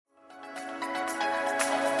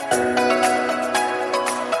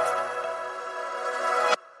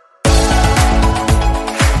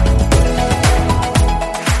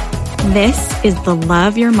This is the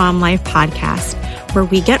Love Your Mom Life podcast, where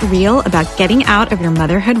we get real about getting out of your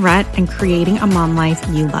motherhood rut and creating a mom life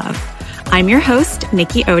you love. I'm your host,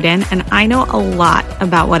 Nikki Oden, and I know a lot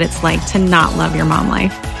about what it's like to not love your mom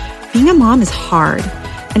life. Being a mom is hard,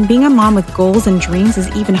 and being a mom with goals and dreams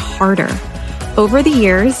is even harder. Over the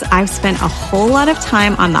years, I've spent a whole lot of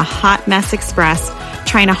time on the Hot Mess Express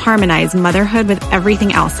trying to harmonize motherhood with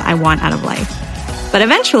everything else I want out of life. But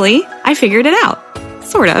eventually, I figured it out.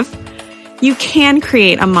 Sort of. You can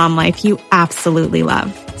create a mom life you absolutely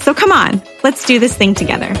love. So come on, let's do this thing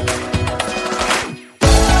together.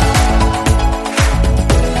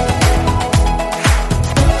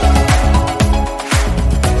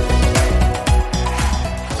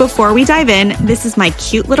 Before we dive in, this is my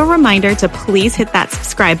cute little reminder to please hit that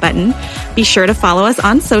subscribe button. Be sure to follow us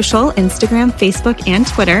on social, Instagram, Facebook, and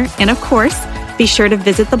Twitter. And of course, be sure to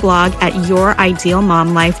visit the blog at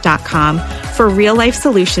youridealmomlife.com for real life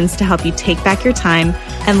solutions to help you take back your time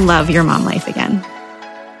and love your mom life again.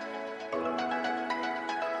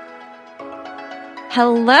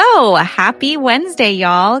 Hello, happy Wednesday,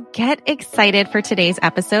 y'all. Get excited for today's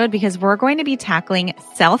episode because we're going to be tackling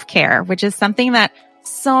self-care, which is something that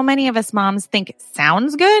so many of us moms think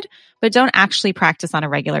sounds good, but don't actually practice on a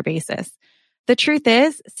regular basis. The truth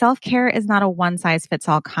is, self-care is not a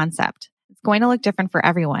one-size-fits-all concept. It's going to look different for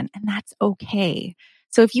everyone, and that's okay.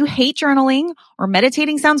 So if you hate journaling or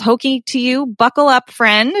meditating sounds hokey to you, buckle up,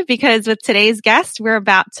 friend, because with today's guest, we're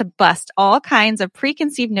about to bust all kinds of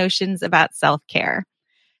preconceived notions about self-care.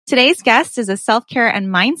 Today's guest is a self-care and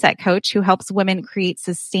mindset coach who helps women create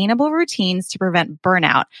sustainable routines to prevent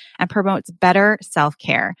burnout and promotes better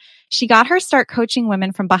self-care. She got her start coaching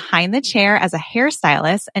women from behind the chair as a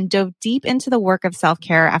hairstylist and dove deep into the work of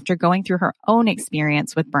self-care after going through her own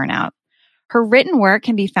experience with burnout. Her written work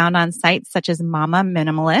can be found on sites such as Mama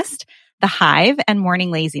Minimalist, The Hive, and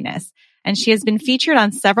Morning Laziness. And she has been featured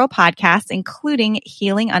on several podcasts, including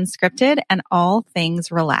Healing Unscripted and All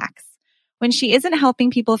Things Relax. When she isn't helping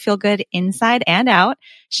people feel good inside and out,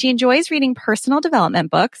 she enjoys reading personal development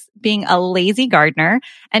books, being a lazy gardener,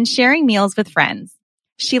 and sharing meals with friends.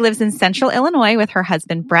 She lives in Central Illinois with her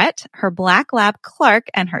husband, Brett, her black lab, Clark,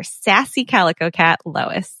 and her sassy calico cat,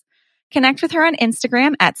 Lois. Connect with her on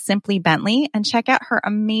Instagram at Simply Bentley and check out her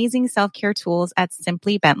amazing self-care tools at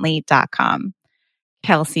simplybentley.com.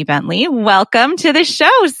 Kelsey Bentley, welcome to the show.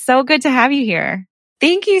 So good to have you here.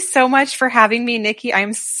 Thank you so much for having me, Nikki.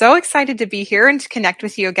 I'm so excited to be here and to connect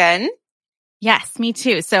with you again. Yes, me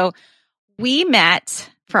too. So we met,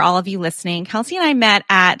 for all of you listening, Kelsey and I met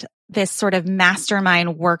at this sort of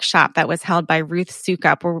mastermind workshop that was held by Ruth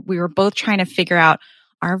Soukup, where we were both trying to figure out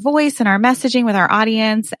our voice and our messaging with our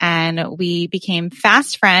audience. And we became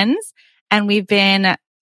fast friends, and we've been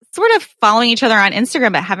sort of following each other on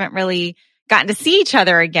Instagram, but haven't really gotten to see each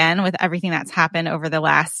other again with everything that's happened over the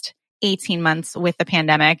last 18 months with the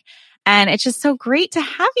pandemic. And it's just so great to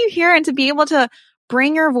have you here and to be able to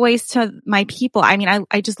bring your voice to my people. I mean,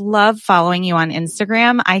 I just love following you on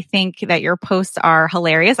Instagram. I think that your posts are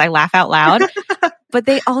hilarious. I laugh out loud. But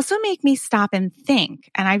they also make me stop and think.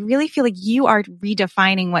 And I really feel like you are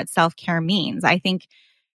redefining what self-care means. I think,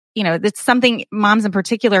 that's something moms in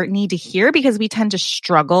particular need to hear because we tend to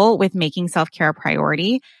struggle with making self-care a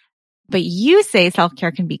priority. But you say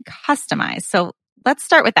self-care can be customized. So let's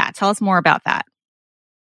start with that. Tell us more about that.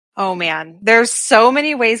 Oh man, there's so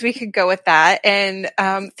many ways we could go with that. And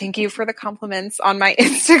thank you for the compliments on my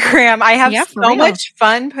Instagram. I have so much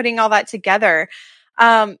fun putting all that together.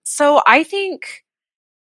 So I think,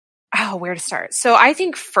 where to start? So I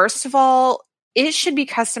think, first of all, it should be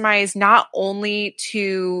customized not only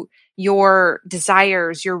to your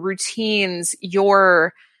desires, your routines,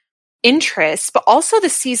 your interests, but also the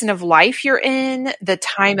season of life you're in, the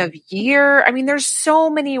time of year. I mean, there's so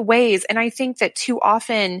many ways. And I think that too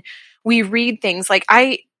often we read things like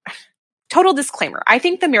total disclaimer. I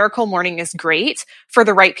think the Miracle Morning is great for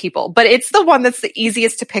the right people, but it's the one that's the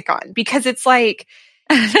easiest to pick on because it's like,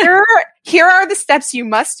 here are the steps you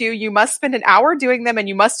must do. You must spend an hour doing them and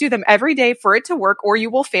you must do them every day for it to work or you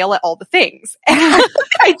will fail at all the things. And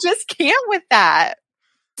I just can't with that.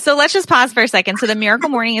 So let's just pause for a second. So the Miracle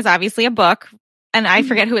Morning is obviously a book and I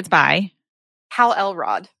forget who it's by. Hal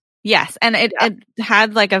Elrod. Yes. And it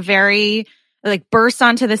had like a very burst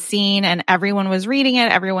onto the scene and everyone was reading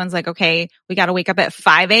it. Everyone's like, okay, we got to wake up at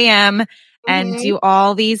 5 a.m. and do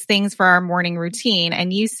all these things for our morning routine.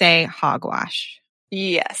 And you say hogwash.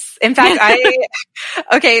 Yes. In fact,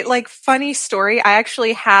 funny story. I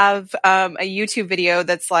actually have a YouTube video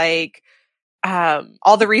that's like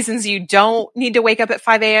all the reasons you don't need to wake up at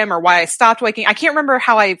 5 a.m. or why I stopped waking. I can't remember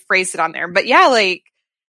how I phrased it on there, but yeah, like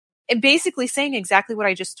basically saying exactly what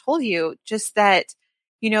I just told you, just that,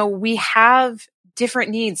 we have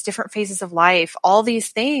different needs, different phases of life, all these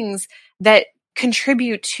things that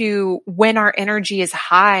contribute to when our energy is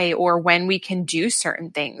high or when we can do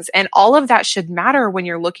certain things. And all of that should matter when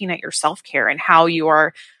you're looking at your self-care and how you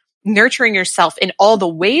are nurturing yourself in all the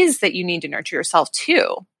ways that you need to nurture yourself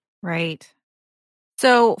too. Right.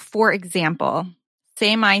 So for example,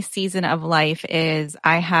 say my season of life is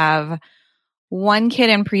I have one kid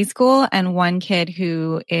in preschool and one kid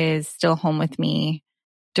who is still home with me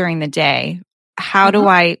during the day. Where do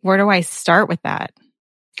I start with that?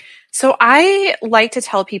 So I like to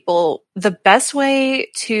tell people the best way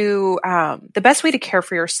to care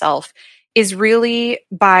for yourself is really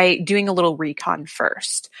by doing a little recon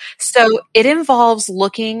first. So it involves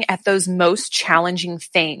looking at those most challenging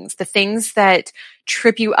things, the things that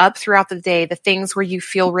trip you up throughout the day, the things where you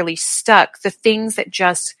feel really stuck, the things that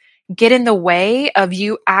just get in the way of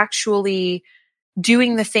you actually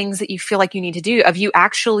doing the things that you feel like you need to do, of you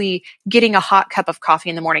actually getting a hot cup of coffee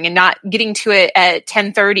in the morning and not getting to it at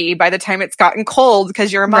 10:30 by the time it's gotten cold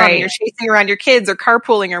because you're a mom and you're chasing around your kids or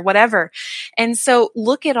carpooling or whatever. And so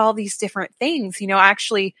look at all these different things.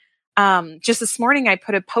 Actually, just this morning I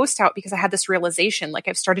put a post out because I had this realization, like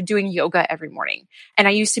I've started doing yoga every morning. And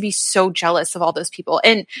I used to be so jealous of all those people.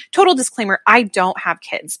 And total disclaimer, I don't have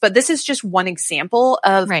kids, but this is just one example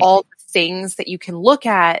of all the things that you can look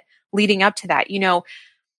at leading up to that.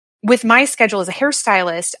 With my schedule as a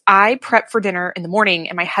hairstylist, I prep for dinner in the morning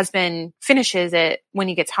and my husband finishes it when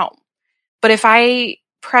he gets home. But if I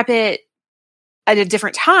prep it at a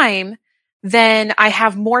different time, then I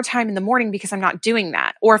have more time in the morning because I'm not doing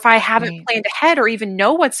that. Or if I haven't planned ahead or even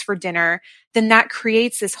know what's for dinner, then that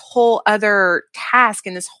creates this whole other task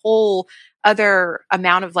and this whole other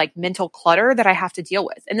amount of like mental clutter that I have to deal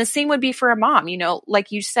with. And the same would be for a mom,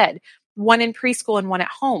 like you said, one in preschool and one at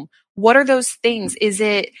home. What are those things? Is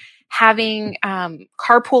it having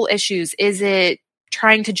carpool issues? Is it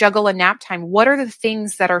trying to juggle a nap time? What are the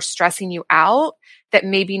things that are stressing you out that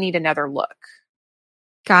maybe need another look?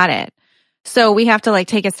 Got it. So we have to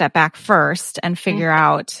take a step back first and figure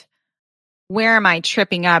out, where am I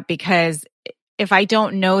tripping up? Because if I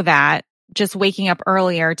don't know that, just waking up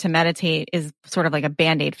earlier to meditate is sort of like a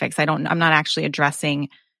Band-Aid fix. I'm not actually addressing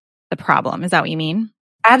the problem. Is that what you mean?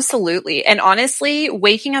 Absolutely. And honestly,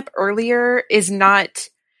 waking up earlier is not,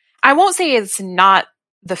 I won't say it's not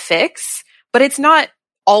the fix, but it's not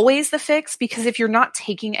always the fix, because if you're not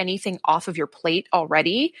taking anything off of your plate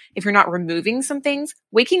already, if you're not removing some things,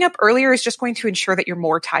 waking up earlier is just going to ensure that you're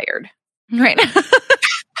more tired. Right.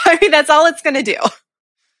 I mean, that's all it's going to do.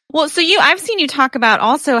 Well, so I've seen you talk about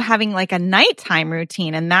also having like a nighttime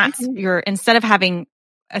routine, and that's instead of having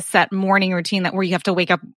a set morning routine where you have to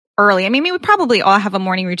wake up early. I mean, we probably all have a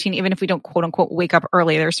morning routine, even if we don't quote unquote wake up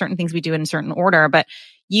early. There are certain things we do in a certain order, but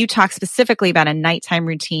you talk specifically about a nighttime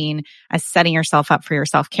routine as setting yourself up for your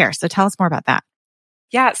self-care. So tell us more about that.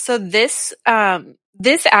 Yeah. So this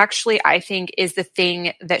actually, I think, is the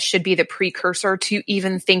thing that should be the precursor to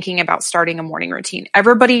even thinking about starting a morning routine.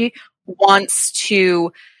 Everybody wants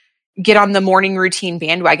to get on the morning routine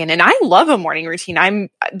bandwagon. And I love a morning routine.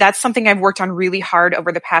 That's something I've worked on really hard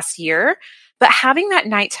over the past year. But having that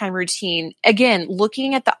nighttime routine, again,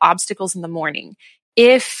 looking at the obstacles in the morning,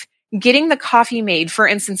 if getting the coffee made, for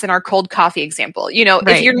instance, in our cold coffee example,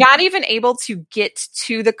 if you're not even able to get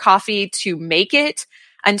to the coffee to make it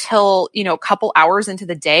until, a couple hours into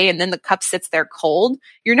the day, and then the cup sits there cold,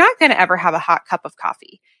 you're not going to ever have a hot cup of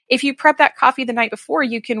coffee. If you prep that coffee the night before,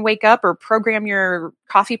 you can wake up or program your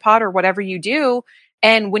coffee pot or whatever you do.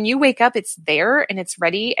 And when you wake up, it's there and it's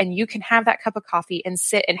ready, and you can have that cup of coffee and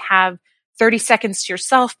sit and have 30 seconds to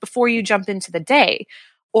yourself before you jump into the day.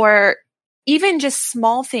 Or even just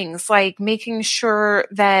small things like making sure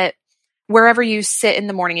that wherever you sit in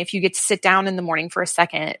the morning, if you get to sit down in the morning for a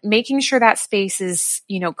second, making sure that space is,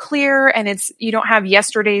 clear and you don't have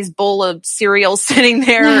yesterday's bowl of cereal sitting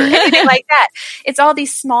there or anything like that. It's all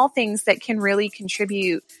these small things that can really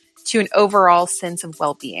contribute to an overall sense of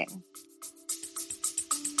well-being.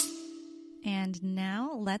 And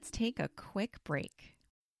now let's take a quick break.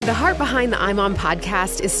 The heart behind the iMom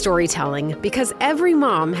podcast is storytelling, because every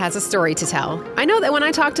mom has a story to tell. I know that when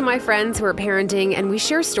I talk to my friends who are parenting and we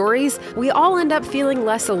share stories, we all end up feeling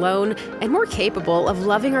less alone and more capable of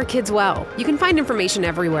loving our kids well. You can find information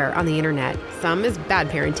everywhere on the internet. Some is bad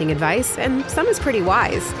parenting advice and some is pretty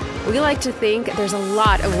wise. We like to think there's a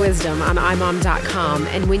lot of wisdom on imom.com,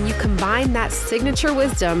 and when you combine that signature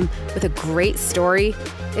wisdom with a great story,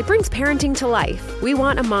 It brings parenting to life. We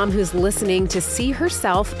want a mom who's listening to see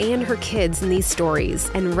herself and her kids in these stories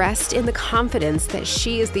and rest in the confidence that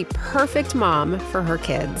she is the perfect mom for her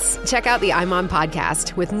kids. Check out the I'm On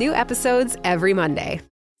podcast with new episodes every Monday.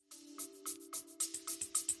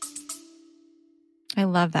 I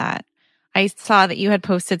love that. I saw that you had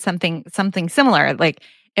posted something similar. Like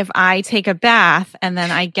if I take a bath and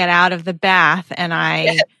then I get out of the bath and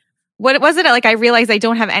what was it? Like I realized I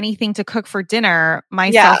don't have anything to cook for dinner. My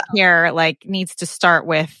self-care needs to start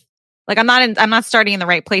with I'm not starting in the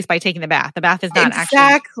right place by taking the bath. The bath is not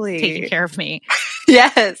actually taking care of me.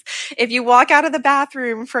 Yes. If you walk out of the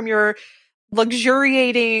bathroom from your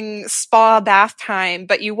luxuriating spa bath time,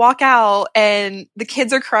 but you walk out and the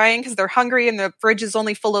kids are crying because they're hungry and the fridge is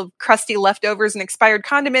only full of crusty leftovers and expired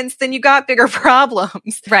condiments, then you got bigger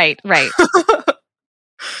problems. Right.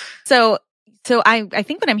 So I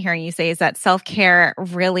think what I'm hearing you say is that self-care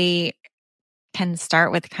really can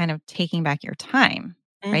start with kind of taking back your time,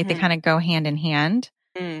 right? They kind of go hand in hand.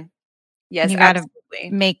 Mm. Yes, you got to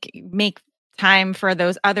make time for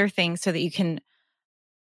those other things so that you can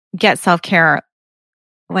get self-care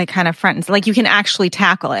kind of front and you can actually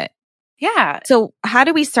tackle it. Yeah. So how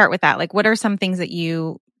do we start with that? Like what are some things that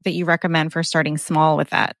you recommend for starting small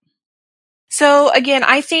with that? So again,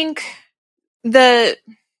 I think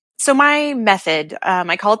my method,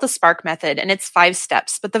 I call it the SPARK method, and it's 5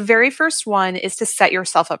 steps. But the very first one is to set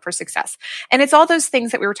yourself up for success. And it's all those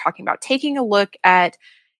things that we were talking about, taking a look at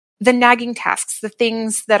the nagging tasks, the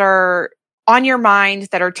things that are on your mind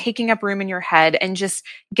that are taking up room in your head and just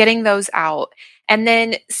getting those out. And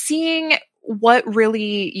then seeing what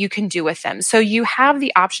really you can do with them. So you have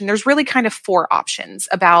the option. There's really kind of 4 options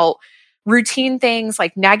about routine things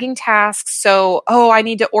like nagging tasks. So, I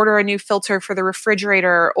need to order a new filter for the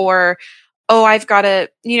refrigerator, or, I've got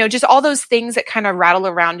to, just all those things that kind of rattle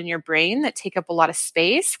around in your brain that take up a lot of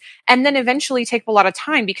space and then eventually take up a lot of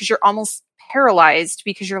time because you're almost paralyzed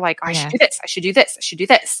because you're like, I should do this, I should do this, I should do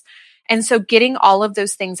this. And so getting all of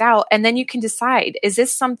those things out, and then you can decide, is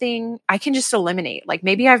this something I can just eliminate? Like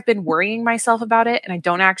maybe I've been worrying myself about it and I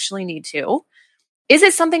don't actually need to. Is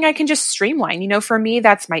it something I can just streamline? For me,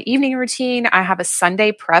 that's my evening routine. I have a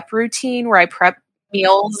Sunday prep routine where I prep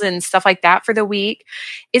meals and stuff like that for the week.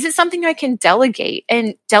 Is it something I can delegate?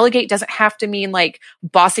 And delegate doesn't have to mean like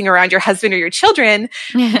bossing around your husband or your children.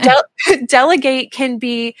 Delegate can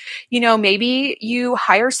be, maybe you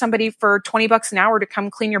hire somebody for $20 an hour to come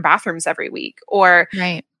clean your bathrooms every week, or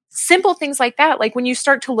simple things like that. Like when you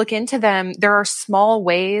start to look into them, there are small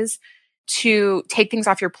ways to take things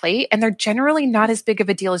off your plate, and they're generally not as big of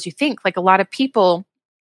a deal as you think. Like a lot of people,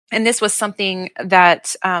 and this was something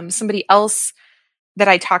that somebody else that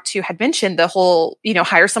I talked to had mentioned, the whole,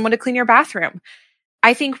 hire someone to clean your bathroom.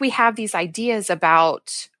 I think we have these ideas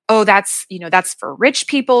about, that's for rich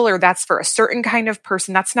people, or that's for a certain kind of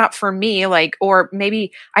person. That's not for me. Or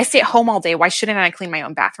maybe I stay at home all day. Why shouldn't I clean my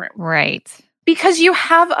own bathroom? Right. Because you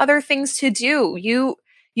have other things to do.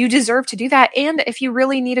 You deserve to do that. And if you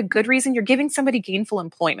really need a good reason, you're giving somebody gainful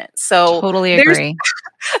employment. So totally agree.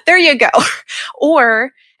 There you go.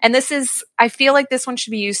 And this is, I feel like this one should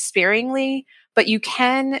be used sparingly, but you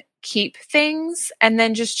can keep things and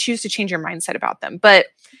then just choose to change your mindset about them. But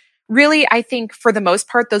really, I think for the most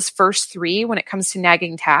part, those first 3, when it comes to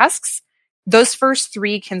nagging tasks, those first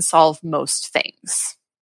 3 can solve most things.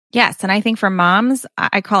 Yes. And I think for moms,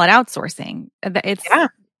 I call it outsourcing.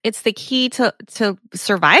 It's the key to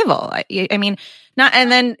survival. I mean,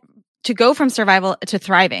 and then to go from survival to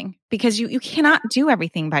thriving, because you cannot do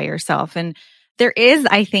everything by yourself. And there is,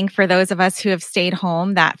 I think, for those of us who have stayed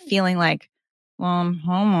home, that feeling like, well, I'm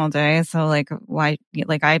home all day. So why,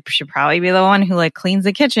 I should probably be the one who cleans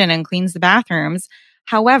the kitchen and cleans the bathrooms.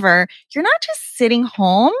 However, you're not just sitting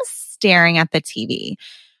home staring at the TV.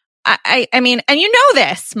 I mean, and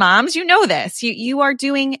this, moms, this, you are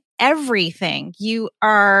doing everything. You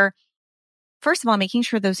are, first of all, making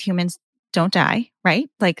sure those humans don't die, right?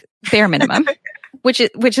 Bare minimum, which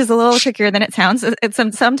is a little trickier than it sounds. It's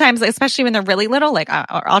sometimes, especially when they're really little, or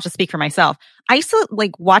I'll just speak for myself. I used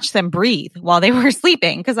to watch them breathe while they were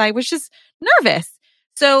sleeping because I was just nervous.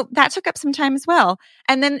 So that took up some time as well.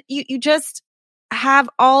 And then you just have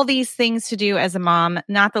all these things to do as a mom,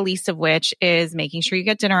 not the least of which is making sure you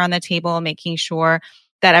get dinner on the table, making sure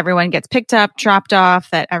that everyone gets picked up, dropped off,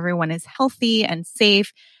 that everyone is healthy and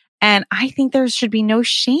safe. And I think there should be no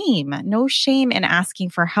shame in asking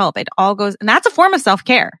for help. It all goes, and that's a form of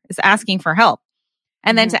self-care, is asking for help.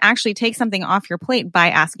 And then to actually take something off your plate by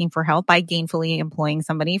asking for help, by gainfully employing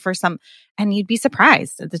somebody and you'd be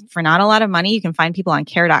surprised. For not a lot of money, you can find people on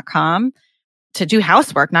care.com to do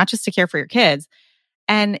housework, not just to care for your kids.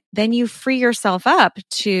 And then you free yourself up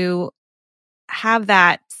to have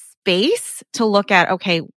that space to look at,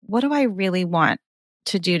 okay, what do I really want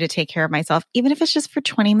to do to take care of myself, even if it's just for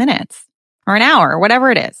 20 minutes or an hour or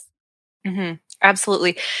whatever it is. Mm-hmm.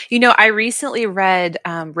 Absolutely. I recently read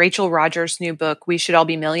Rachel Rogers' new book, We Should All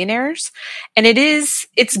Be Millionaires. And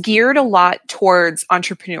it's geared a lot towards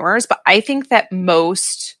entrepreneurs, but I think that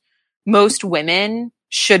most women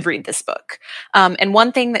should read this book. And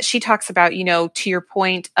one thing that she talks about, to your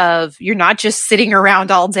point of you're not just sitting around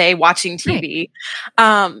all day watching TV.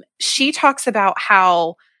 Right. She talks about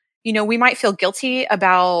how, we might feel guilty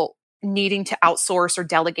about needing to outsource or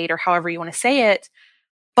delegate or however you want to say it.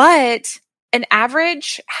 But an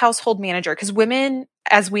average household manager, because women,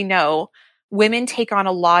 as we know, women take on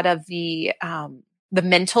a lot of the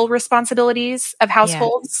mental responsibilities of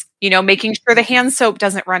households, making sure the hand soap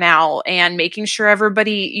doesn't run out and making sure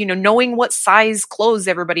everybody, knowing what size clothes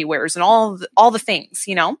everybody wears and all the things,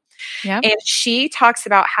 Yep. And she talks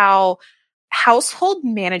about how household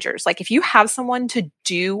managers, like if you have someone to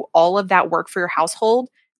do all of that work for your household,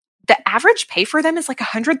 the average pay for them is like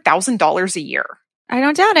 $100,000 a year. I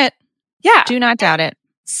don't doubt it. Yeah. Do not doubt it.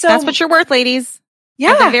 So that's what you're worth, ladies.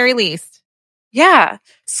 Yeah. At the very least. Yeah.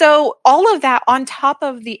 So all of that on top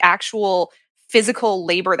of the actual physical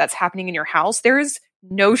labor that's happening in your house, there is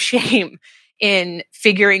no shame in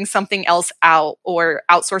figuring something else out or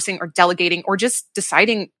outsourcing or delegating or just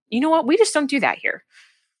deciding, you know what, we just don't do that here.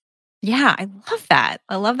 Yeah, I love that.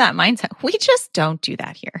 I love that mindset. We just don't do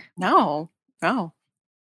that here. No.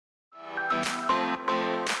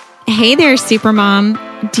 Hey there,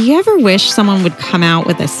 Supermom. Do you ever wish someone would come out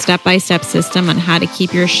with a step-by-step system on how to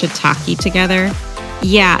keep your shiitake together?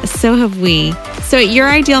 Yeah, so have we. So at Your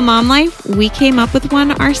Ideal Mom Life, we came up with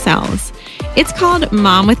one ourselves. It's called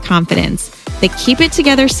Mom with Confidence, the Keep It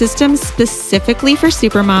Together system specifically for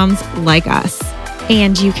supermoms like us.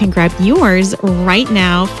 And you can grab yours right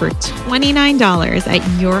now for $29 at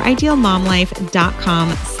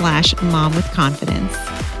youridealmomlife.com/momwithconfidence.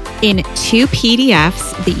 In 2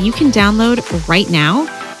 PDFs that you can download right now,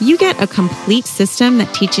 you get a complete system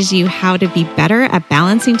that teaches you how to be better at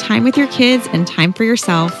balancing time with your kids and time for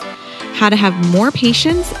yourself, how to have more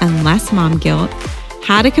patience and less mom guilt,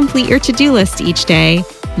 how to complete your to-do list each day,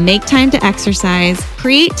 make time to exercise,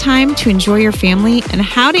 create time to enjoy your family, and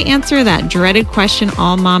how to answer that dreaded question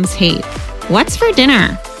all moms hate: what's for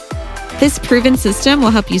dinner? This proven system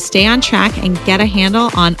will help you stay on track and get a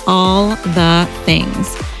handle on all the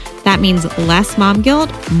things. That means less mom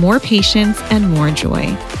guilt, more patience, and more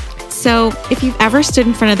joy. So if you've ever stood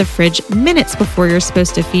in front of the fridge minutes before you're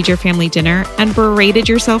supposed to feed your family dinner and berated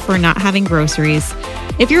yourself for not having groceries,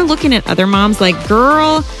 if you're looking at other moms like,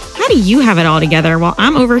 girl, how do you have it all together while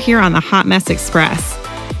I'm over here on the Hot Mess Express?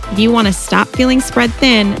 If you want to stop feeling spread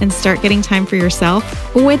thin and start getting time for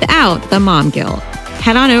yourself without the mom guilt,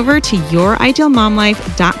 head on over to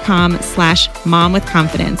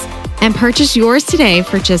youridealmomlife.com/momwithconfidence and purchase yours today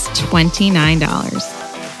for just $29.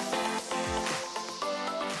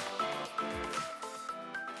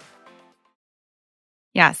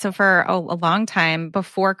 Yeah. So for a long time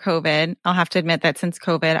before COVID, I'll have to admit that since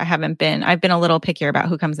COVID, I've been a little pickier about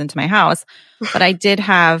who comes into my house, but I did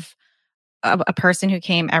have a person who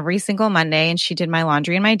came every single Monday and she did my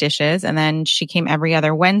laundry and my dishes. And then she came every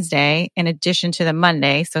other Wednesday in addition to the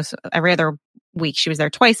Monday. So every other week, she was there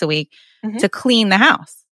twice a week to clean the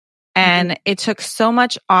house. And it took so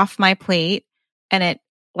much off my plate, and it,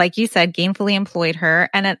 like you said, gainfully employed her.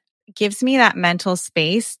 And it gives me that mental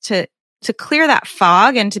space to clear that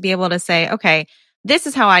fog and to be able to say, okay, this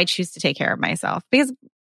is how I choose to take care of myself. Because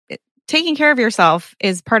taking care of yourself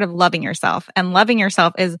is part of loving yourself, and loving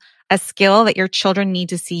yourself is a skill that your children need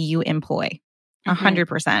to see you employ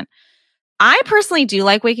 100%. I personally do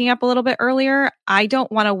like waking up a little bit earlier. I don't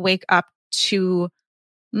want to wake up to,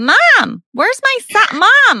 Mom, where's my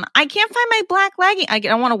Mom, I can't find my black legging. I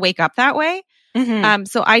don't want to wake up that way.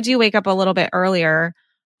 So I do wake up a little bit earlier,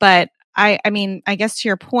 but I mean, I guess to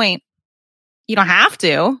your point, you don't have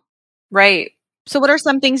to. Right. So what are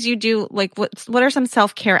some things you do? Like what are some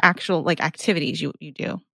self-care actual activities you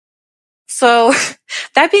do? So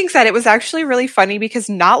that being said, it was actually really funny because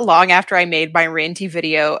not long after I made my ranty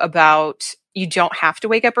video about you don't have to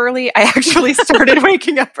wake up early, I actually started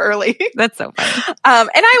waking up early. That's so funny. And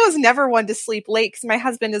I was never one to sleep late because my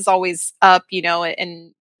husband is always up,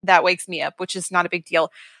 and that wakes me up, which is not a big deal.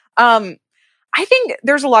 I think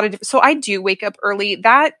there's a lot of, so I do wake up early.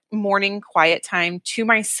 That morning quiet time to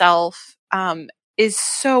myself is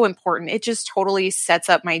so important. It just totally sets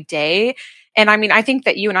up my day. And I mean, I think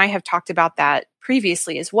that you and I have talked about that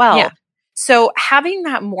previously as well. Yeah. So having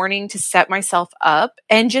that morning to set myself up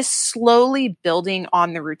and just slowly building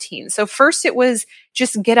on the routine. So first it was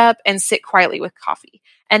just get up and sit quietly with coffee.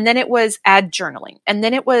 And then it was add journaling. And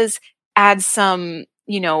then it was add some,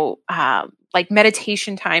 like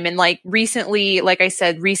meditation time. And like recently, like I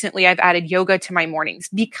said, recently I've added yoga to my mornings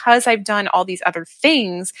because I've done all these other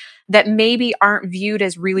things that maybe aren't viewed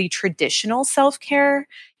as really traditional self-care,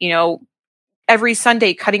 every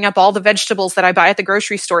Sunday cutting up all the vegetables that I buy at the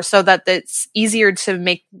grocery store so that it's easier to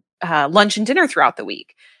make lunch and dinner throughout the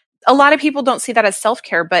week. A lot of people don't see that as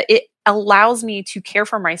self-care, but it allows me to care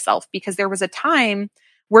for myself because there was a time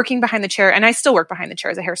working behind the chair, and I still work behind the chair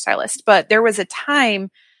as a hairstylist, but there was a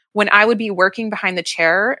time when I would be working behind the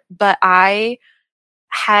chair, but I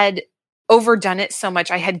had overdone it so much.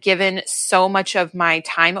 I had given so much of my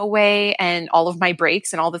time away and all of my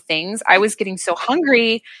breaks and all the things. I was getting so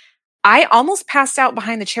hungry. I almost passed out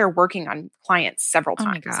behind the chair working on clients several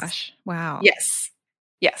times. Oh my gosh. Wow. Yes.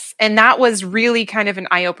 Yes. And that was really kind of an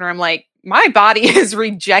eye opener. I'm like, my body is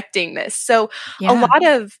rejecting this. So a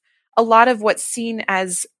lot of what's seen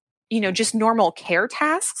as, just normal care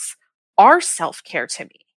tasks are self-care to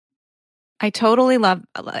me.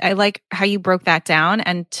 I like how you broke that down.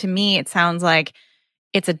 And to me, it sounds like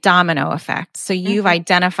it's a domino effect. So you've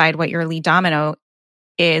identified what your lead domino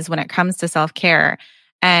is when it comes to self-care.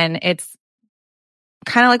 And it's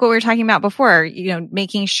kind of like what we were talking about before,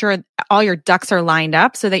 making sure all your ducks are lined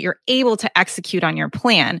up so that you're able to execute on your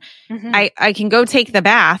plan. I can go take the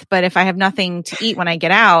bath, but if I have nothing to eat when I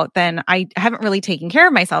get out, then I haven't really taken care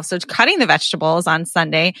of myself. So cutting the vegetables on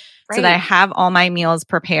Sunday so that I have all my meals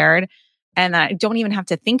prepared and that I don't even have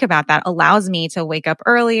to think about that allows me to wake up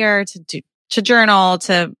earlier, to journal,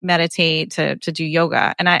 to meditate, to do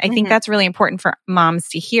yoga. And I think that's really important for moms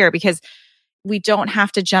to hear because we don't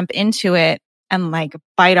have to jump into it and like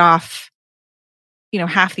bite off,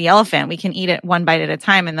 half the elephant. We can eat it one bite at a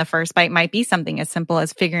time. And the first bite might be something as simple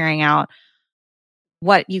as figuring out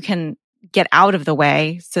what you can get out of the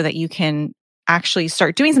way so that you can actually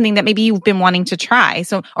start doing something that maybe you've been wanting to try.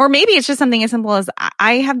 So, or maybe it's just something as simple as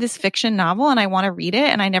I have this fiction novel and I want to read it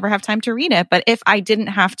and I never have time to read it. But if I didn't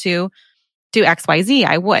have to do XYZ,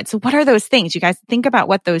 I would. So what are those things? You guys think about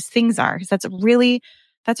what those things are because that's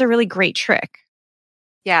a really great trick.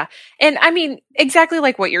 Yeah. And I mean, exactly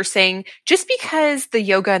like what you're saying, just because the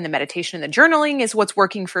yoga and the meditation and the journaling is what's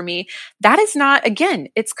working for me, that is not, again,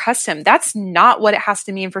 it's custom. That's not what it has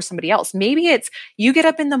to mean for somebody else. Maybe it's you get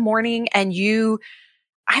up in the morning and you,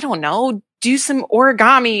 I don't know, do some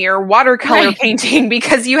origami or watercolor painting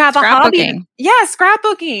because you have a hobby. Yeah,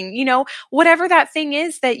 scrapbooking, whatever that thing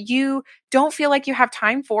is that you don't feel like you have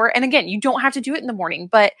time for. And again, you don't have to do it in the morning,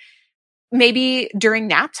 but maybe during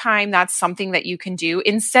nap time, that's something that you can do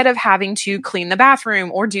instead of having to clean the bathroom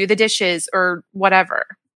or do the dishes or whatever.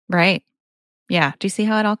 Right. Yeah. Do you see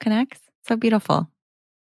how it all connects? So beautiful.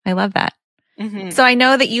 I love that. So I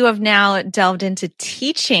know that you have now delved into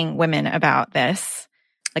teaching women about this,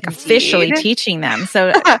 like officially teaching them.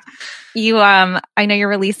 So I know you're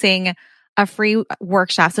releasing a free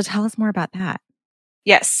workshop. So tell us more about that.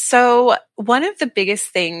 Yes. So one of the biggest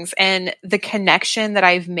things and the connection that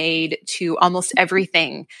I've made to almost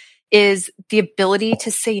everything is the ability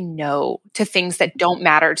to say no to things that don't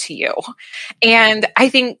matter to you. And I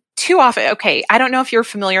think too often, I don't know if you're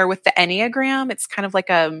familiar with the Enneagram. It's kind of like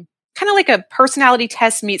a personality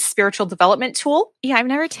test meets spiritual development tool. Yeah, I've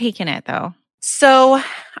never taken it though. So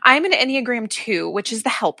I'm an Enneagram 2, which is the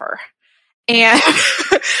helper. And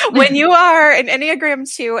when you are an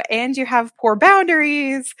Enneagram 2 and you have poor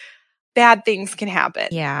boundaries, bad things can happen.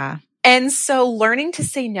 Yeah. And so learning to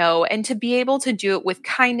say no and to be able to do it with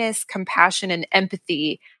kindness, compassion, and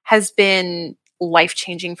empathy has been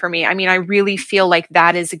life-changing for me. I mean, I really feel like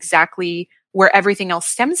that is exactly where everything else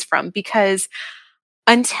stems from because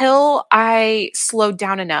until I slowed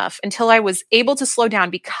down enough, until I was able to slow down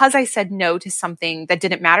because I said no to something that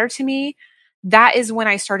didn't matter to me, that is when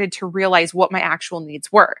I started to realize what my actual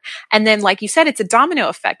needs were. And then, like you said, it's a domino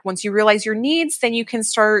effect. Once you realize your needs, then you can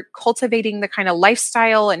start cultivating the kind of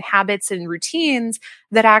lifestyle and habits and routines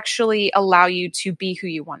that actually allow you to be who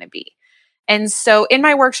you want to be. And so in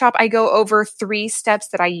my workshop, I go over 3 steps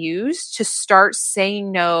that I use to start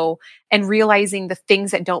saying no and realizing the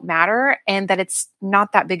things that don't matter and that it's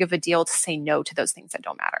not that big of a deal to say no to those things that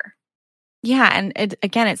don't matter. Yeah. And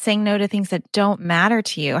it's saying no to things that don't matter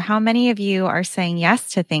to you. How many of you are saying yes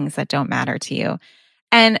to things that don't matter to you?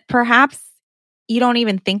 And perhaps you don't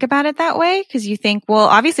even think about it that way because you think, well,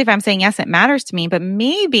 obviously if I'm saying yes, it matters to me, but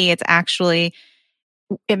maybe it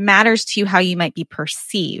matters to you how you might be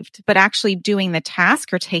perceived, but actually doing the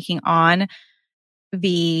task or taking on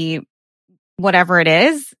the whatever it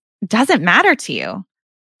is doesn't matter to you.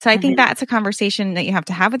 So I think that's a conversation that you have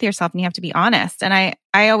to have with yourself, and you have to be honest. And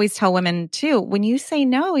I always tell women too, when you say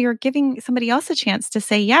no, you're giving somebody else a chance to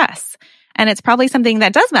say yes. And it's probably something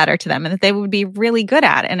that does matter to them and that they would be really good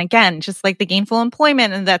at. And again, just like the gainful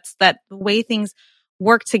employment, and that's the way things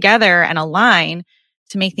work together and align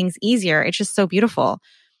to make things easier. It's just so beautiful.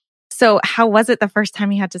 So how was it the first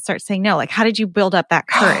time you had to start saying no? Like, how did you build up that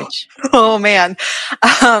courage? Oh man.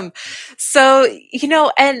 So,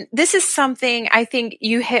 and this is something I think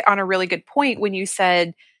you hit on a really good point when you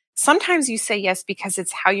said, sometimes you say yes because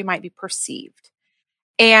it's how you might be perceived.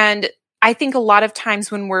 And I think a lot of times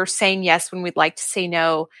when we're saying yes, when we'd like to say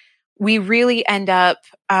no, we really end up,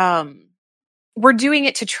 we're doing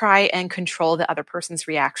it to try and control the other person's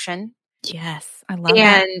reaction. Yes, I love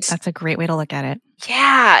that. That's a great way to look at it.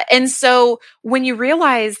 Yeah. And so when you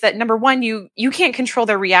realize that, number one, you can't control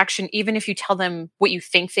their reaction, even if you tell them what you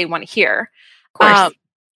think they want to hear. Of course.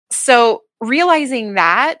 So realizing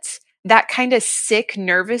that kind of sick,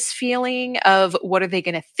 nervous feeling of what are they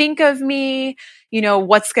going to think of me?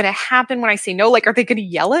 What's going to happen when I say no? Like, are they going to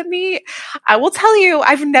yell at me? I will tell you,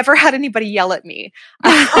 I've never had anybody yell at me.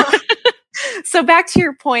 So back to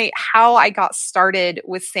your point, how I got started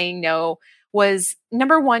with saying no was,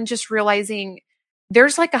 number one, just realizing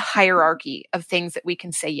there's like a hierarchy of things that we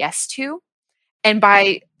can say yes to. And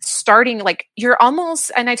by starting, like, you're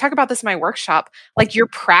almost, and I talk about this in my workshop, like you're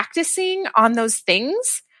practicing on those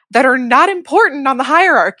things that are not important on the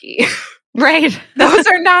hierarchy. Right. Those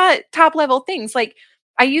are not top level things. Like,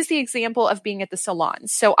 I use the example of being at the salon.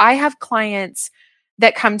 So I have clients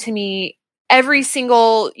that come to me every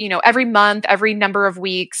single, every month, every number of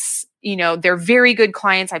weeks. They're very good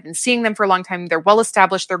clients. I've been seeing them for a long time. They're well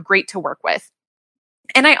established. They're great to work with.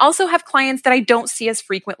 And I also have clients that I don't see as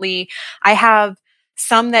frequently. I have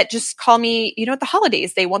some that just call me, at the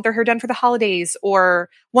holidays. They want their hair done for the holidays, or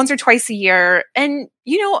once or twice a year. And,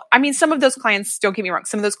 some of those clients, don't get me wrong,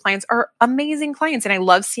 some of those clients are amazing clients and I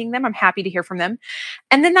love seeing them. I'm happy to hear from them.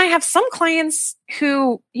 And then I have some clients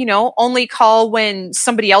who, only call when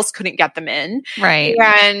somebody else couldn't get them in. Right.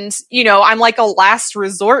 And, I'm like a last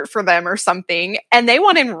resort for them or something. And they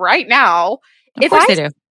want in right now. Of course they do.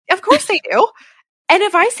 Of course they do. And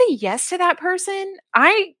if I say yes to that person,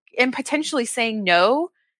 I am potentially saying no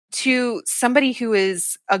to somebody who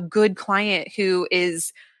is a good client, who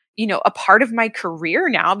is, a part of my career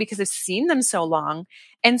now because I've seen them so long.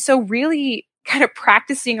 And so really kind of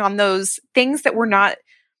practicing on those things that were not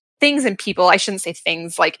things and people. I shouldn't say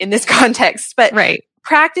things like in this context, but right.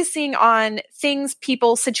 Practicing on things,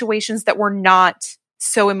 people, situations that we're not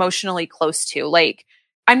so emotionally close to. Like,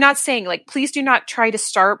 I'm not saying, like, please do not try to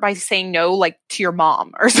start by saying no, like, to your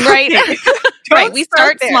mom or something. Right. Right. We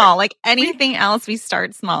start small. Like anything else, we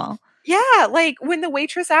start small. Yeah. Like when the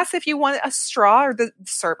waitress asks if you want a straw, or the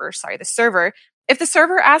server, if the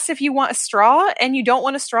server asks if you want a straw and you don't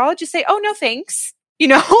want a straw, just say, oh, no, thanks.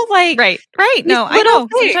 Like. Right. No, I know.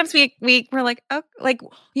 Sometimes we're like, oh, like,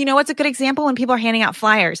 what's a good example when people are handing out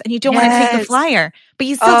flyers and you don't want to take the flyer, but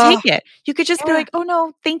you still take it. You could just be like, oh,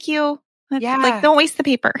 no, thank you. Yeah. Like, don't waste the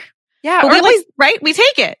paper. Yeah. But we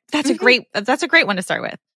take it. That's a great one to start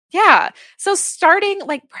with. Yeah. So starting,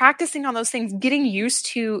 like, practicing on those things, getting used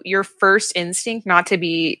to your first instinct, not to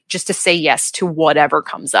be just to say yes to whatever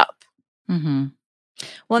comes up. Mm-hmm.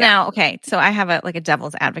 Well, now, okay. So I have a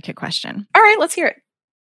devil's advocate question. All right, let's hear it.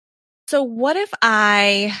 So what if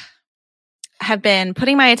I have been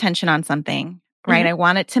putting my attention on something, right? Mm-hmm. I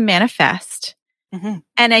want it to manifest. Mm-hmm.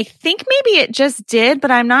 And I think maybe it just did,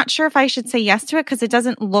 but I'm not sure if I should say yes to it because it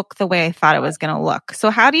doesn't look the way I thought it was going to look. So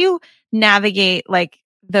how do you navigate like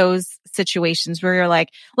those situations where you're like,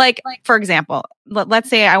 for example, let's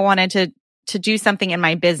say I wanted to do something in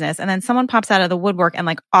my business and then someone pops out of the woodwork and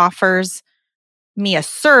like offers me a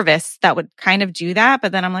service that would kind of do that.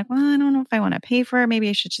 But then I'm like, well, I don't know if I want to pay for it. Maybe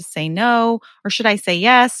I should just say no, or should I say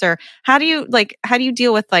yes? Or how do you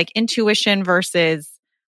deal with like intuition versus,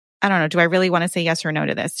 I don't know, do I really want to say yes or no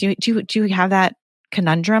to this? Do you have that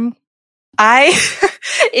conundrum? That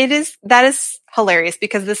is hilarious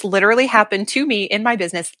because this literally happened to me in my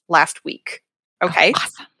business last week. Okay. Oh,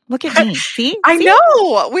 awesome. Look at me. See? I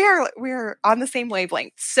know. We're on the same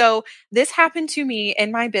wavelength. So this happened to me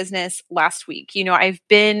in my business last week. I've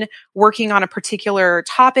been working on a particular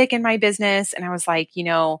topic in my business and I was like,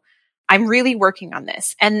 I'm really working on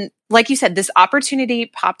this. And like you said, this opportunity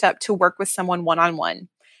popped up to work with someone one-on-one.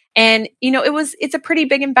 And, it's a pretty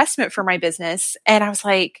big investment for my business. And I was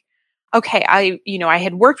like, okay, I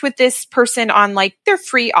had worked with this person on like their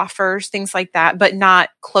free offers, things like that, but not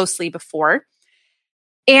closely before.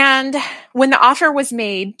 And when the offer was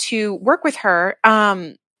made to work with her,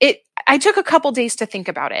 I took a couple days to think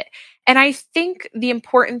about it. And I think the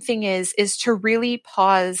important thing is to really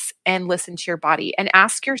pause and listen to your body and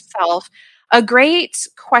ask yourself. A great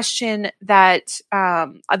question that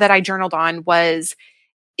I journaled on was,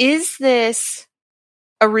 is this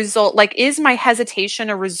a result, like, is my hesitation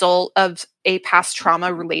a result of a past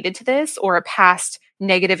trauma related to this, or a past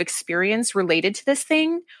negative experience related to this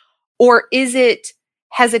thing? Or is it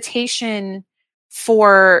hesitation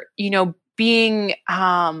for, being,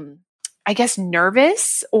 I guess,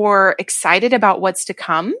 nervous or excited about what's to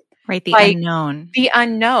come? Right. The unknown. The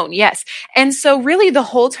unknown. Yes. And so really the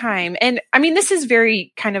whole time, and I mean, this is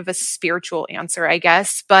very kind of a spiritual answer, I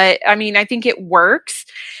guess, but I mean, I think it works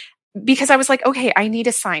because I was like, okay, I need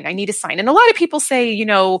a sign. And a lot of people say,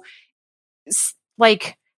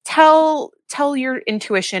 like, tell your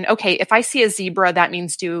intuition, okay, if I see a zebra, that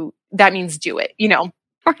means do it,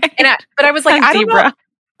 Right. But I was like, I don't know.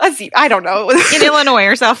 I don't know. In Illinois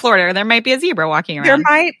or South Florida, there might be a zebra walking around. There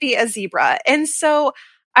might be a zebra. And so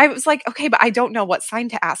I was like, okay, but I don't know what sign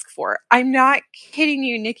to ask for. I'm not kidding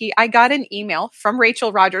you, Nikki. I got an email from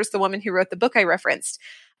Rachel Rogers, the woman who wrote the book I referenced.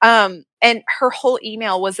 And her whole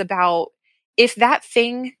email was about, if that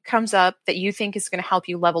thing comes up that you think is going to help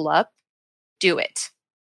you level up, do it.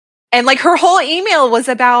 And like her whole email was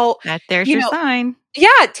about that. There's your sign.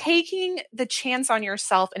 Yeah. Taking the chance on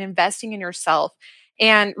yourself and investing in yourself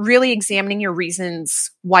and really examining your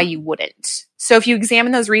reasons why you wouldn't. So if you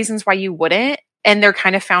examine those reasons why you wouldn't, and they're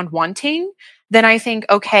kind of found wanting, then I think,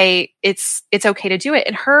 okay, it's okay to do it.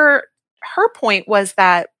 And her point was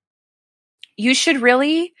that you should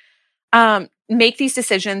really make these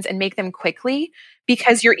decisions and make them quickly,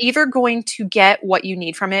 because you're either going to get what you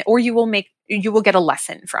need from it, or you will get a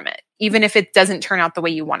lesson from it, even if it doesn't turn out the way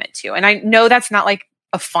you want it to. And I know that's not like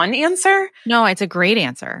a fun answer. No, it's a great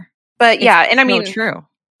answer. But yeah, and I mean, true.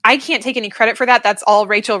 I can't take any credit for that. That's all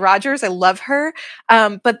Rachel Rogers. I love her.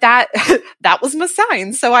 But that was my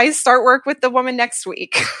sign. So I start work with the woman next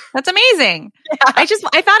week. That's amazing. Yeah. I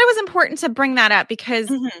thought it was important to bring that up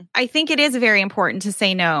because I think it is very important to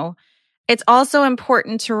say no. It's also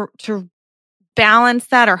important to balance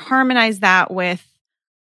that or harmonize that with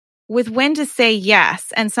when to say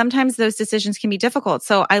yes. And sometimes those decisions can be difficult.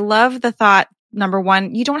 So I love the thought, number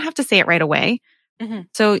one, you don't have to say it right away.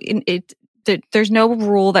 So there's no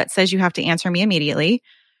rule that says you have to answer me immediately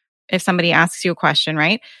if somebody asks you a question,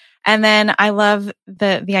 right? And then I love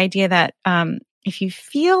the idea that if you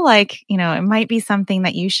feel like, it might be something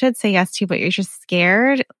that you should say yes to, but you're just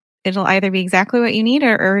scared, it'll either be exactly what you need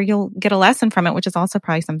or you'll get a lesson from it, which is also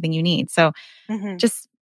probably something you need. So just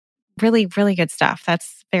really, really good stuff.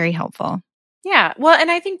 That's very helpful. Yeah. Well,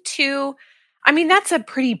 and I think too, I mean, that's a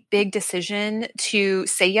pretty big decision to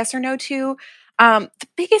say yes or no to. The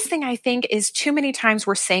biggest thing I think is too many times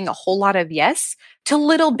we're saying a whole lot of yes to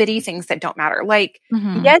little bitty things that don't matter. Like,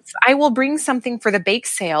 yes, I will bring something for the bake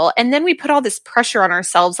sale. And then we put all this pressure on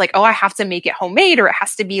ourselves, like, oh, I have to make it homemade, or it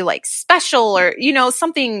has to be like special, or,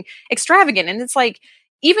 something extravagant. And it's like,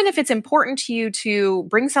 even if it's important to you to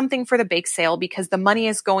bring something for the bake sale because the money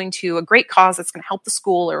is going to a great cause that's going to help the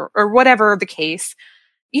school or whatever the case,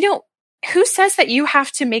 who says that you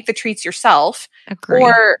have to make the treats yourself? Agreed.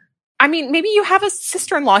 Or, I mean, maybe you have a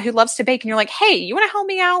sister-in-law who loves to bake and you're like, hey, you want to help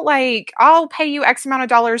me out? Like, I'll pay you X amount of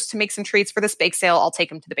dollars to make some treats for this bake sale. I'll take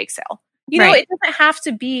them to the bake sale. It doesn't have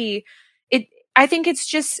to be it. I think it's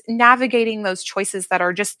just navigating those choices that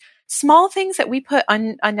are just small things that we put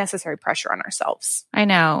unnecessary pressure on ourselves. I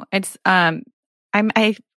know. It's, have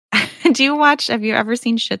you ever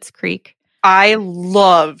seen Schitt's Creek? I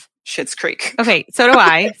love Schitt's Creek. Okay. So do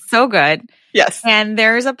I. So good. Yes. And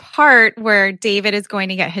there's a part where David is going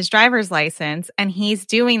to get his driver's license and he's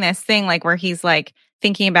doing this thing like where he's like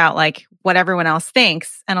thinking about like what everyone else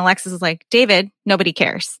thinks. And Alexis is like, David, nobody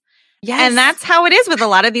cares. Yes. And that's how it is with a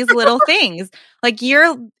lot of these little things. Like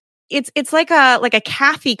it's like a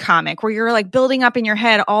Kathy comic where you're like building up in your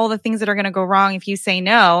head all the things that are going to go wrong if you say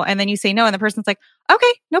no. And then you say no and the person's like,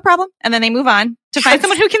 okay, no problem. And then they move on to find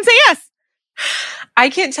someone who can say yes. I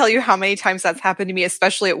can't tell you how many times that's happened to me,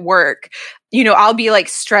 especially at work. I'll be like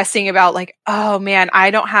stressing about like, oh man,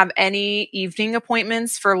 I don't have any evening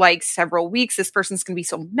appointments for like several weeks. This person's going to be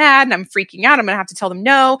so mad and I'm freaking out. I'm going to have to tell them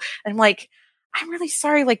no. And I'm like, I'm really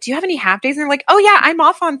sorry. Like, do you have any half days? And they're like, oh yeah, I'm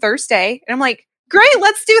off on Thursday. And I'm like, great,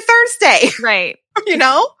 let's do Thursday. Right.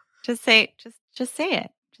 Just say it. Just say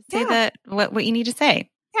that what you need to say.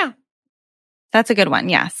 Yeah. That's a good one.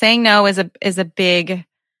 Yeah. Saying no is a big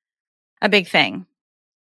thing.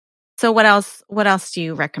 So what else do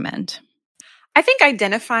you recommend? I think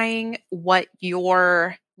identifying what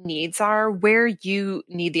your needs are, where you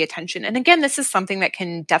need the attention. And again, this is something that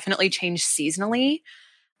can definitely change seasonally.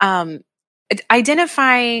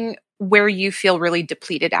 identifying where you feel really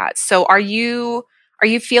depleted at. So are you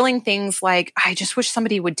feeling things like, I just wish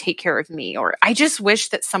somebody would take care of me, or I just wish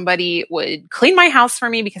that somebody would clean my house for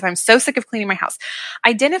me because I'm so sick of cleaning my house?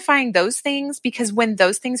 Identifying those things, because when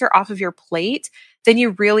those things are off of your plate, then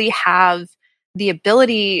you really have the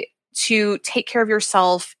ability to take care of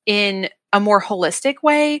yourself in a more holistic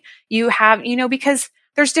way. You have, because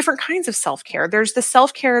there's different kinds of self-care. There's the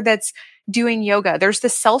self-care that's doing yoga. There's the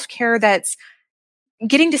self-care that's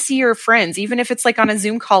getting to see your friends, even if it's like on a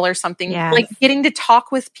Zoom call or something, like getting to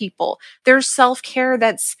talk with people. There's self-care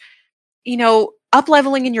that's,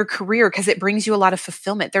 up-leveling in your career because it brings you a lot of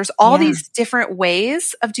fulfillment. There's all these different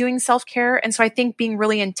ways of doing self-care. And so I think being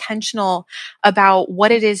really intentional about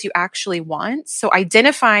what it is you actually want. So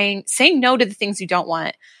saying no to the things you don't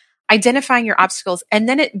want, identifying your obstacles, and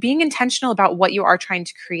then being intentional about what you are trying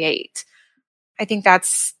to create. I think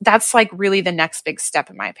that's like really the next big step,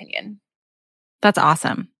 in my opinion. That's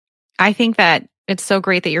awesome. I think that it's so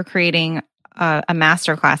great that you're creating a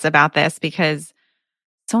masterclass about this, because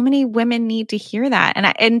so many women need to hear that.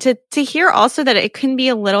 And to hear also that it can be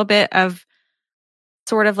a little bit of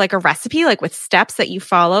sort of like a recipe, like with steps that you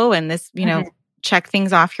follow, and this, check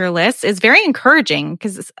things off your list, is very encouraging,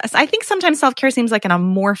 because I think sometimes self-care seems like an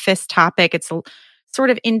amorphous topic. It's sort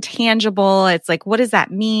of intangible. It's like, what does that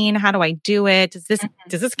mean? How do I do it? Does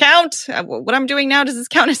this count? What I'm doing now, does this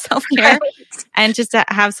count as self-care? Right. And just to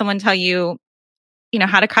have someone tell you,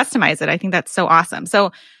 how to customize it. I think that's so awesome.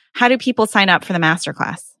 So how do people sign up for the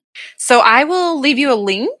masterclass? So I will leave you a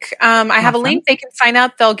link. I have a link. They can sign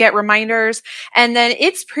up. They'll get reminders, and then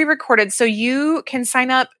it's pre-recorded. So you can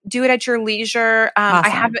sign up, do it at your leisure.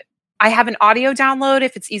 Awesome. I have an audio download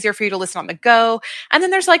if it's easier for you to listen on the go. And then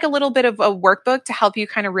there's like a little bit of a workbook to help you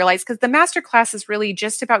kind of realize, because the masterclass is really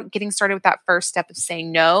just about getting started with that first step of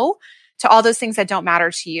saying no to all those things that don't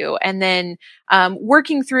matter to you. And then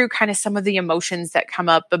working through kind of some of the emotions that come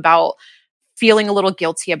up about feeling a little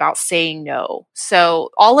guilty about saying no.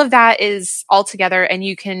 So all of that is all together. And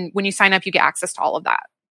when you sign up, you get access to all of that.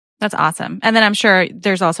 That's awesome. And then I'm sure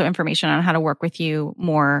there's also information on how to work with you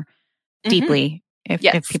more deeply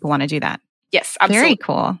if people want to do that. Yes, absolutely. Very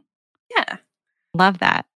cool. Yeah. Love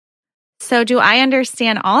that. So do I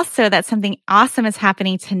understand also that something awesome is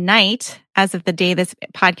happening tonight as of the day this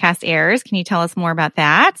podcast airs? Can you tell us more about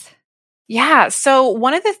that? Yeah. So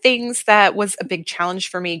one of the things that was a big challenge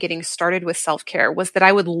for me getting started with self-care was that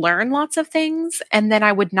I would learn lots of things and then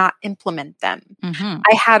I would not implement them.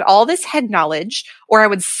 I had all this head knowledge, or I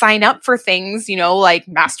would sign up for things, like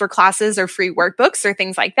master classes or free workbooks or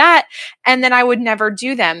things like that. And then I would never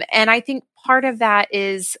do them. And I think part of that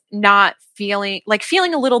is not feeling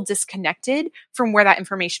a little disconnected from where that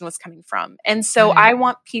information was coming from. And so I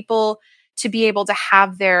want people to be able to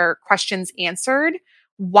have their questions answered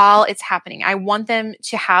while it's happening. I want them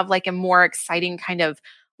to have like a more exciting kind of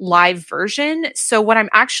live version. So what I'm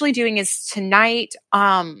actually doing is tonight,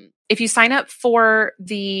 if you sign up for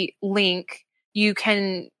the link, you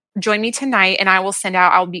can join me tonight, and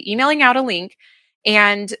I'll be emailing out a link,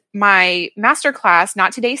 and my masterclass,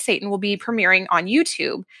 Not Today's Satan, will be premiering on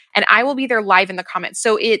YouTube, and I will be there live in the comments.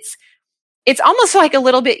 So it's almost like a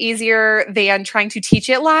little bit easier than trying to teach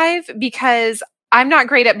it live, because I'm not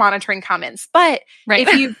great at monitoring comments, but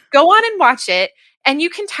if you go on and watch it, and you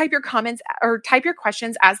can type your comments or type your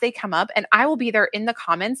questions as they come up, and I will be there in the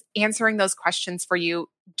comments answering those questions for you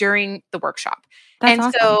during the workshop. That's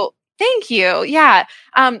awesome. So thank you. Yeah.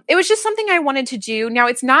 It was just something I wanted to do. Now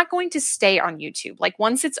it's not going to stay on YouTube. Like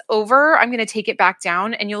once it's over, I'm going to take it back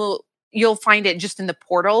down, and you'll find it just in the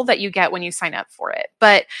portal that you get when you sign up for it.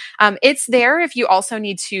 But it's there if you also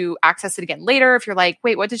need to access it again later. If you're like,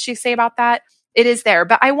 wait, what did she say about that? It is there.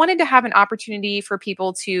 But I wanted to have an opportunity for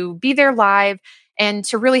people to be there live and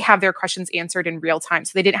to really have their questions answered in real time.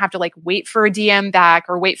 So they didn't have to like wait for a DM back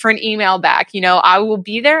or wait for an email back. I will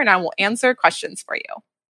be there and I will answer questions for you.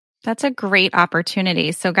 That's a great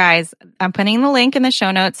opportunity. So guys, I'm putting the link in the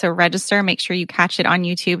show notes. So register, make sure you catch it on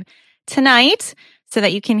YouTube tonight so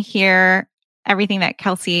that you can hear everything that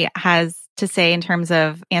Kelsey has to say in terms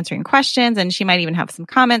of answering questions. And she might even have some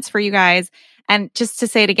comments for you guys. And just to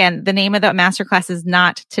say it again, the name of the masterclass is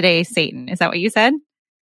Not Today's Satan. Is that what you said?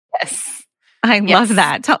 Yes. I love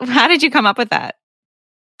that. How did you come up with that?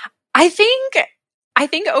 I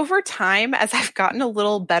think over time, as I've gotten a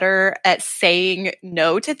little better at saying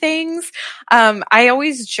no to things, I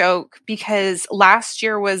always joke because last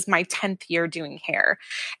year was my 10th year doing hair.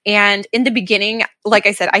 And in the beginning, like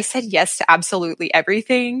I said yes to absolutely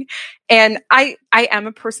everything. And I am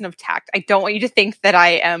a person of tact. I don't want you to think that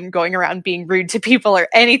I am going around being rude to people or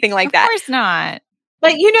anything like that. Of course not.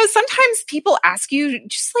 But, sometimes people ask you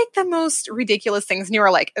just like the most ridiculous things and you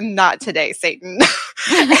are like, not today, Satan.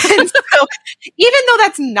 And so even though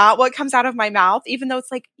that's not what comes out of my mouth, even though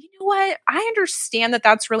it's like, you know what, I understand that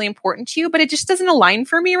that's really important to you, but it just doesn't align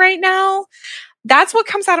for me right now. That's what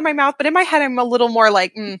comes out of my mouth. But in my head, I'm a little more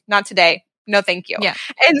like, not today. No, thank you. Yeah.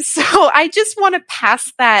 And so I just want to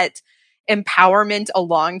pass that empowerment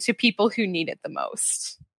along to people who need it the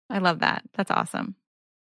most. I love that. That's awesome.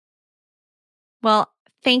 Well,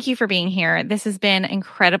 thank you for being here. This has been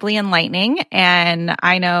incredibly enlightening. And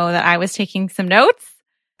I know that I was taking some notes.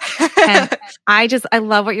 And I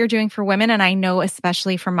love what you're doing for women. And I know,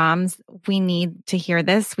 especially for moms, we need to hear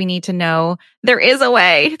this. We need to know there is a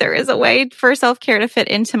way for self-care to fit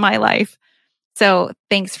into my life. So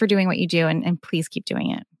thanks for doing what you do. And please keep doing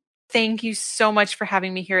it. Thank you so much for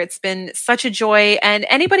having me here. It's been such a joy. And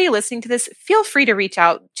anybody listening to this, feel free to reach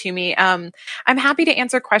out to me. I'm happy to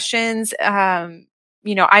answer questions. I'm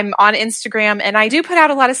on Instagram and I do put out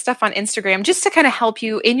a lot of stuff on Instagram just to kind of help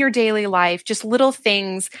you in your daily life, just little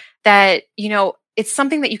things that, it's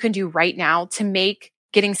something that you can do right now to make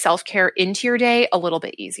getting self-care into your day a little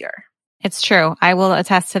bit easier. It's true. I will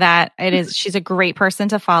attest to that. She's a great person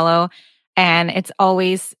to follow. And it's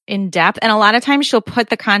always in depth. And a lot of times she'll put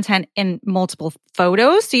the content in multiple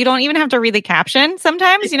photos. So you don't even have to read the caption.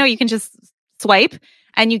 Sometimes, you can just swipe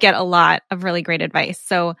and you get a lot of really great advice.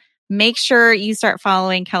 So make sure you start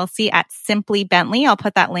following Kelsey at Simply Bentley. I'll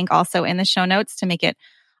put that link also in the show notes to make it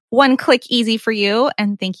one click easy for you.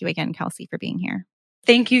 And thank you again, Kelsey, for being here.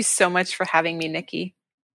 Thank you so much for having me, Nikki.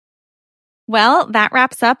 Well, that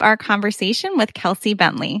wraps up our conversation with Kelsey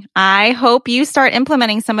Bentley. I hope you start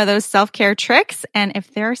implementing some of those self-care tricks. And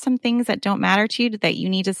if there are some things that don't matter to you that you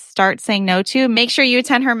need to start saying no to, make sure you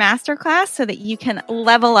attend her masterclass so that you can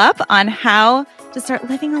level up on how to start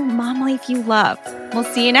living a mom life you love. We'll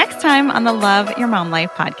see you next time on the Love Your Mom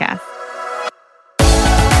Life podcast.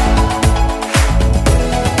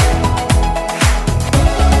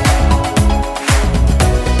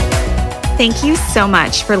 Thank you so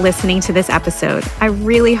much for listening to this episode. I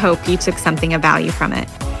really hope you took something of value from it.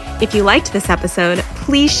 If you liked this episode,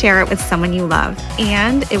 please share it with someone you love.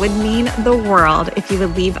 And it would mean the world if you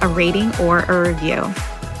would leave a rating or a review.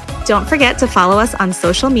 Don't forget to follow us on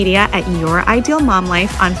social media at Your Ideal Mom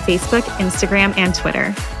Life on Facebook, Instagram, and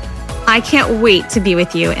Twitter. I can't wait to be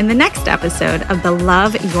with you in the next episode of the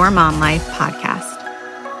Love Your Mom Life podcast.